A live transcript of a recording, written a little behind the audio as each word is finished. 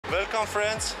Welcome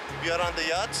friends, we are on the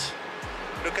yacht.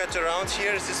 Look at around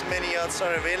here, this many yachts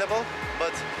are available,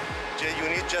 but you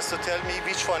need just to tell me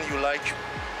which one you like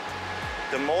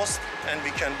the most and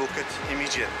we can book it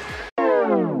immediately.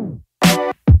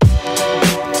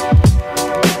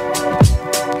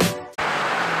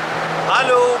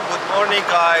 Hello, good morning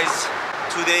guys.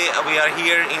 Today we are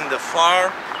here in the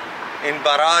farm in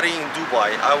Barari in Dubai.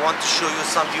 I want to show you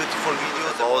some beautiful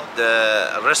videos about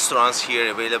the restaurants here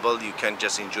available. You can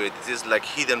just enjoy it. This is like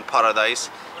hidden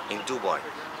paradise in Dubai.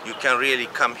 You can really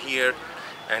come here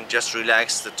and just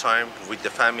relax the time with the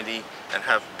family and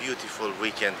have beautiful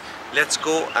weekend. Let's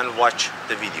go and watch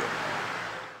the video.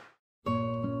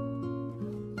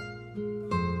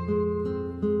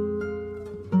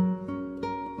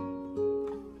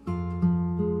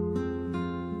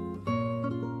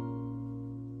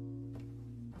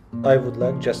 I would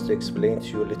like just to explain to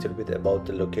you a little bit about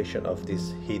the location of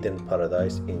this hidden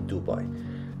paradise in Dubai.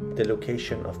 The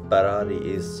location of Barari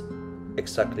is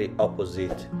exactly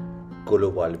opposite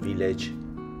Global Village,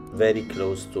 very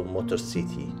close to Motor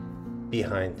City,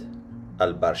 behind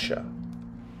Al Barsha.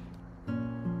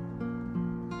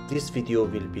 This video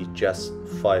will be just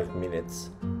 5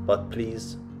 minutes, but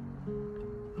please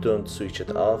don't switch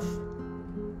it off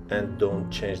and don't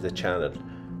change the channel.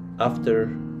 After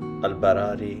Al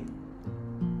Barari,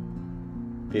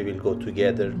 we will go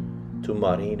together to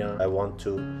Marina. I want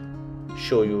to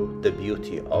show you the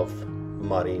beauty of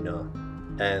Marina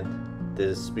and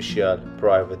the special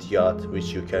private yacht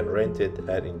which you can rent it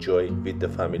and enjoy with the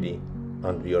family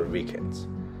on your weekends.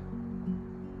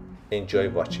 Enjoy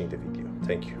watching the video.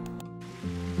 Thank you.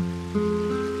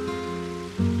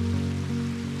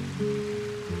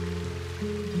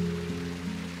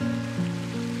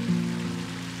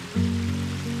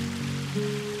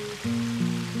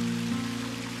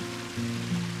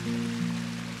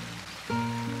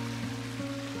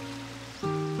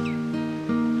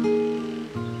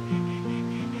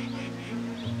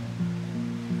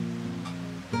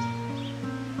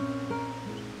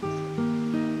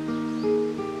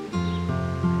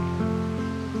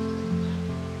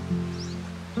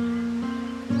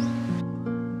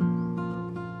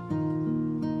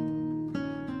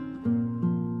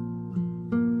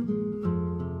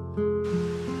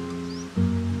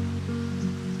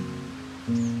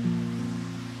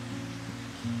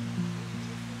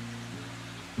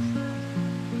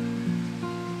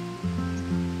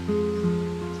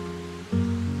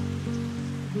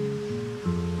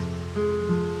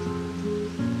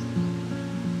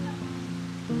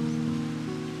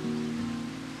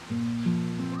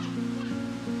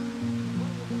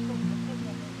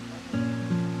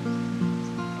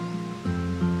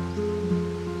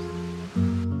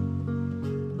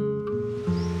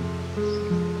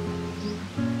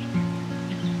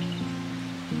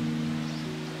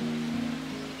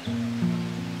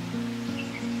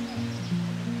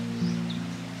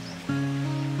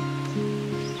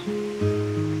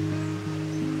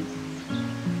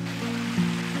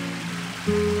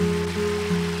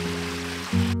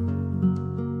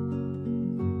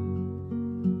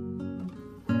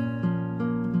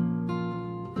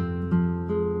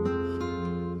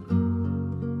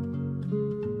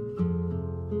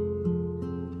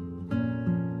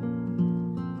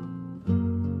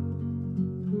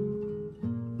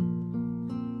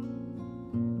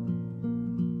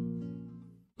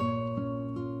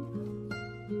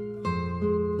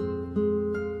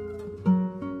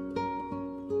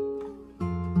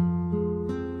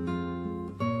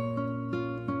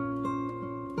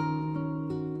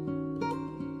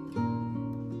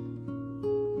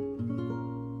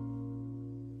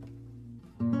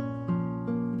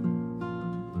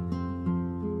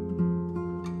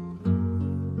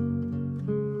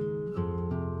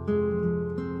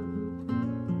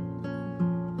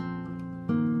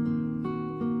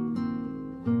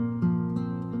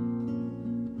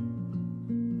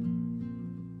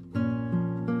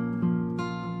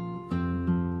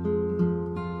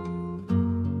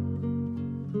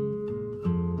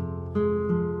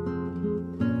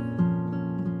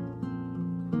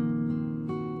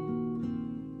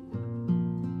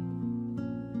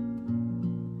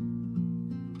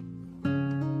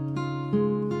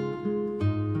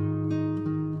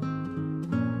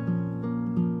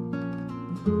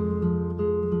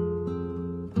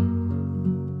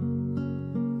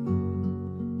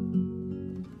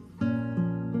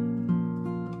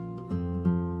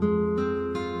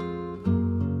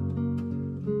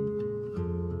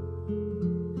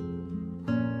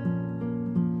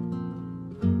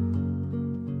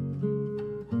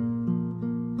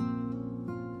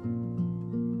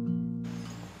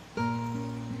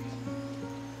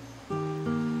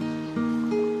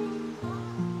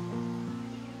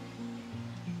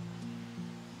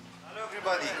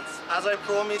 everybody. As I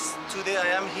promised, today I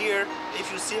am here.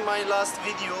 If you see my last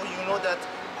video, you know that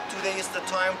today is the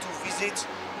time to visit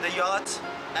the yacht,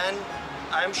 and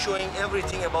I'm showing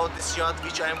everything about this yacht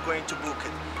which I am going to book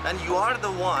it. And you are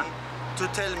the one to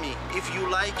tell me if you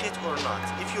like it or not.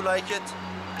 If you like it,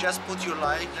 just put your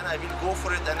like and I will go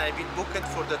for it and I will book it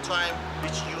for the time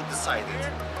which you decided.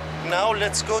 Now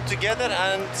let's go together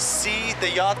and see the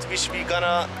yacht which we're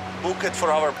gonna book it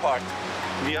for our party.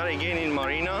 We are again in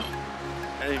Marina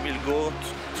and we will go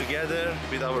together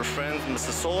with our friend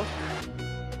Mr. Sol.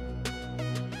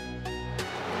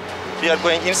 We are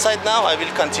going inside now. I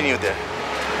will continue there.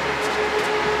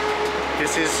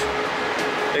 This is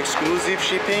exclusive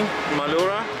shipping,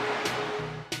 Malora.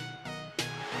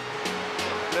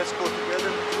 Let's go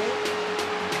together with me.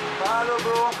 Hello,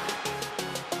 bro.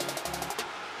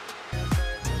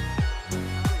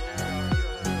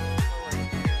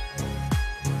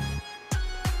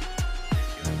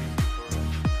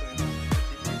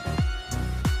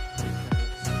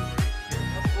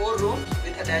 Four rooms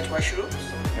with attached washrooms.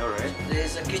 Alright. There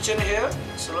is a kitchen here,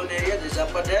 salon area, there is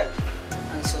upper deck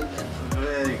and sunbed.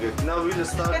 Very good. Now we'll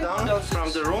start down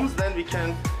from the rooms, then we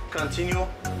can continue.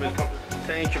 Welcome.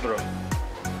 Thank you, bro.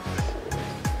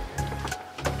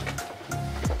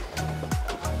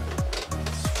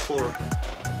 It's 4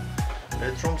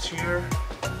 bedrooms here.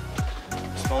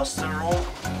 It's master room.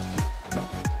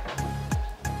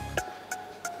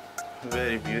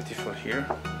 Very beautiful here.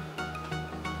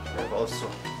 We have also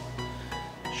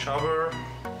shower.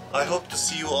 I hope to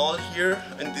see you all here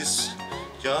in this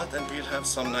yacht and we'll have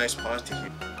some nice party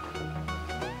here.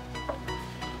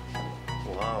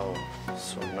 Wow,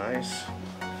 so nice.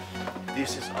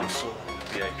 This is also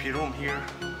VIP room here.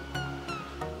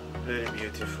 Very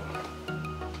beautiful.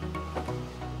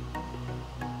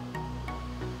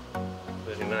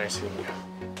 Very nice in here.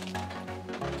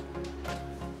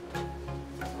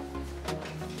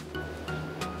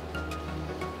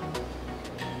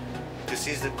 This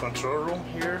is the control room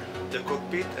here, the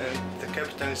cockpit, and the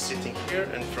captain is sitting here,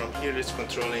 and from here is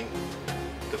controlling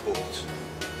the boat.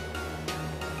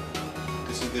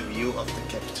 This is the view of the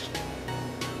captain.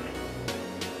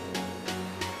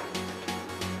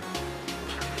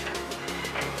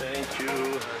 Thank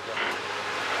you.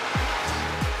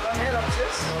 Come here,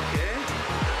 upstairs. Okay.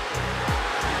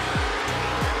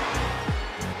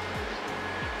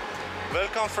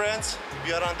 Welcome, friends.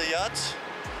 We are on the yacht.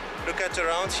 Look at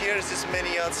around here. This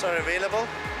many yachts are available,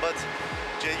 but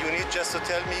you need just to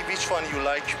tell me which one you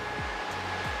like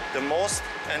the most,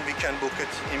 and we can book it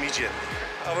immediately.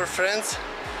 Our friends,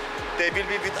 they will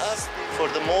be with us for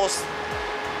the most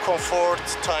comfort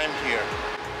time here,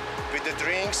 with the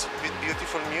drinks, with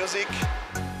beautiful music.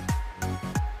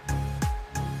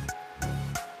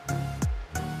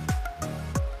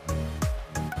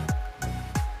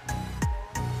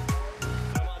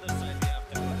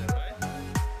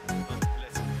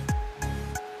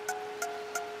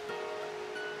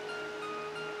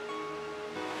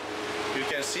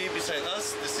 You can see beside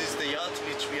us, this is the yacht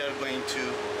which we are going to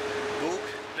book.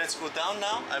 Let's go down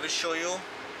now. I will show you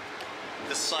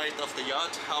the side of the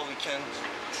yacht, how we can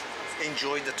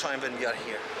enjoy the time when we are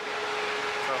here.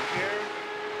 From here,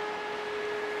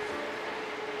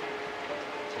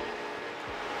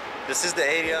 this is the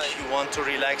area if you want to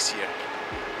relax here.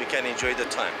 You can enjoy the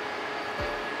time.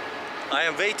 I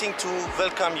am waiting to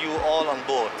welcome you all on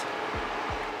board.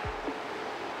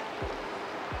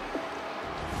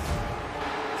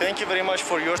 Thank you very much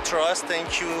for your trust.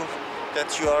 Thank you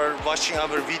that you are watching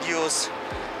our videos,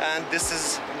 and this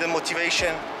is the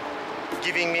motivation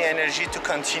giving me energy to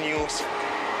continue,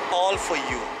 all for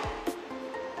you.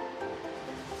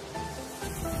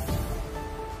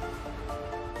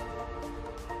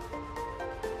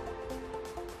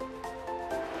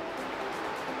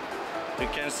 You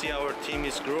can see our team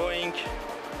is growing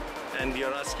and we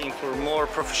are asking for more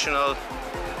professional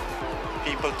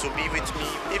people to be with me.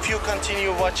 If you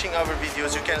continue watching our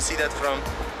videos, you can see that from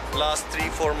last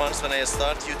 3-4 months when I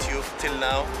start YouTube till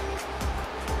now,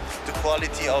 the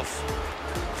quality of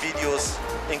videos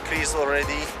increased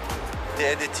already, the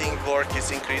editing work is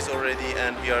increased already,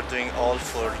 and we are doing all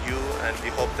for you, and we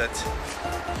hope that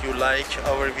you like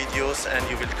our videos and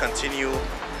you will continue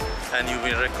and you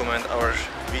will recommend our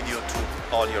video to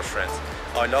all your friends.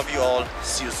 I love you all.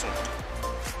 See you soon.